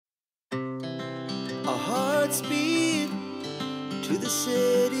Our hearts beat to the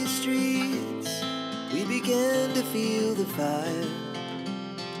city streets. We began to feel the fire.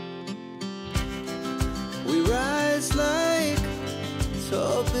 We rise like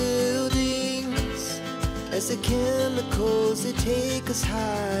tall buildings as the chemicals, they take us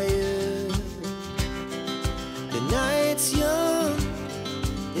higher. The night's young,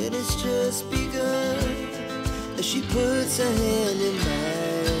 it has just begun, as she puts her hand in mine.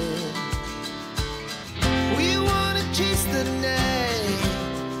 We wanna chase the night,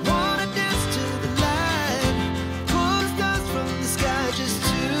 wanna dance to the light, pull the stars from the sky, just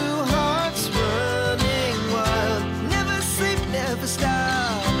two hearts running wild. Never sleep, never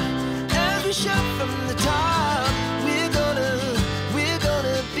stop, as we shout from the top. We're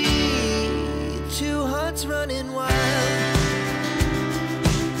gonna be two hearts running wild.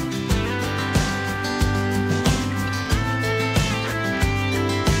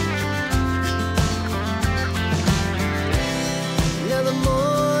 Now the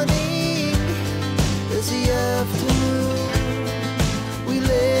morning is the afternoon.